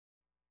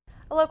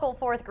A local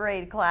fourth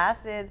grade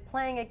class is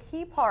playing a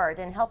key part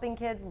in helping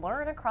kids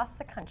learn across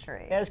the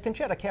country. As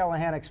Conchetta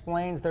Callahan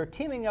explains, they're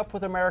teaming up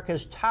with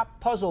America's top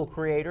puzzle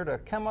creator to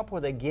come up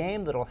with a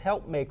game that'll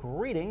help make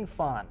reading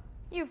fun.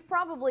 You've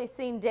probably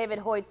seen David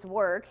Hoyt's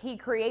work. He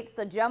creates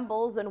the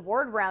jumbles and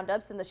word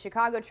roundups in the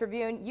Chicago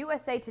Tribune,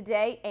 USA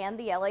Today, and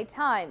the LA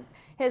Times.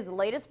 His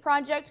latest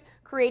project,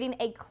 creating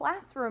a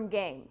classroom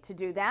game. To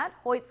do that,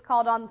 Hoyt's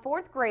called on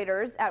fourth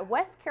graders at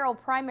West Carroll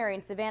Primary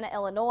in Savannah,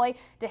 Illinois,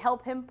 to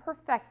help him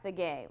perfect the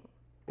game.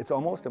 It's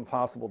almost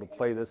impossible to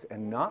play this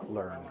and not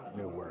learn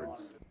new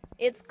words.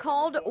 It's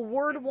called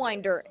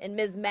WORDWINDER, and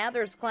Ms.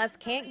 Mather's class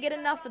can't get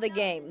enough of the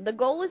game. The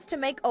goal is to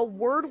make a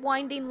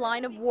word-winding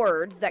line of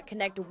words that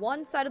connect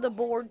one side of the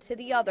board to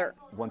the other.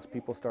 Once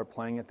people start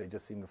playing it, they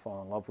just seem to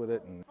fall in love with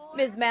it.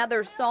 Ms.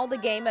 Mather saw the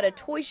game at a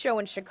toy show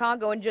in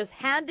Chicago and just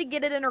had to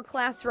get it in her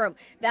classroom.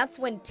 That's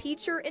when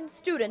teacher and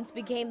students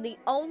became the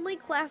only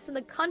class in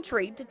the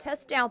country to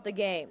test out the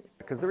game.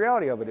 Because the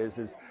reality of it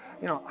is,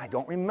 I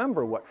don't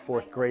remember what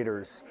fourth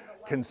graders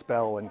can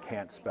spell and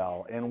can't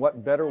spell, and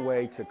what better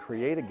way to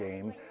create a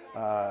game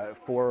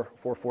for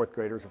fourth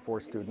graders or for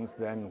students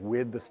than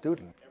with the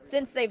student.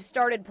 Since they've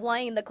started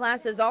playing, the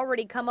class has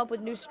already come up with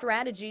new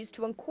strategies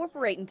to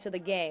incorporate into the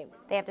game.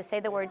 They have to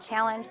say the word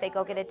challenge, they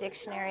go get a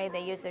dictionary,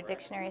 they use their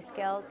dictionary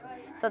skills,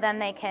 so then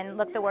they can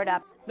look the word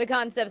up. The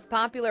concept's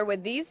popular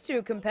with these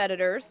two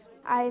competitors.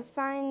 I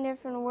find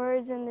different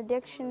words in the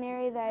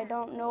dictionary that I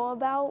don't know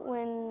about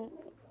when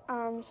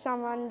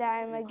someone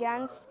that I'm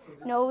against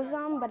knows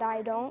them, but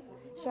I don't.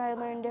 So I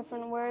learn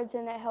different words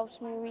and it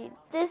helps me read.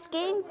 This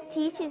game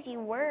teaches you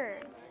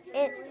words.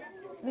 It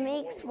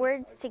makes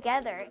words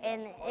together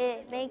and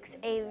it makes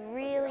a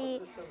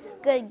really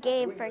good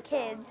game for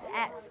kids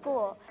at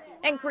school.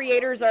 And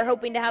creators are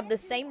hoping to have the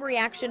same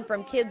reaction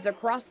from kids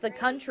across the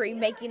country,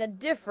 making a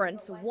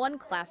difference one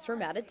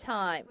classroom at a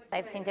time.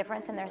 I've seen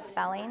difference in their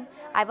spelling.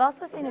 I've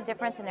also seen a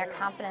difference in their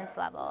confidence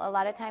level. A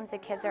lot of times the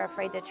kids are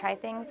afraid to try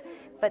things,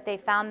 but they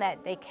found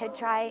that they could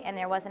try and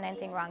there wasn't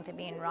anything wrong to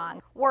being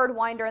wrong.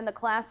 WordWinder in the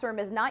classroom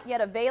is not yet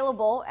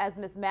available as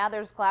Ms.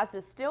 Mather's class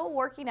is still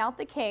working out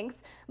the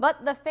kinks,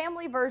 but the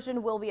family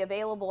version will be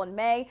available in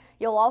May.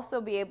 You'll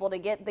also be able to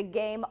get the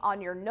game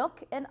on your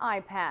Nook and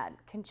iPad.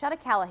 Conchetta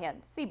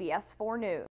Callahan, CBS 4 News.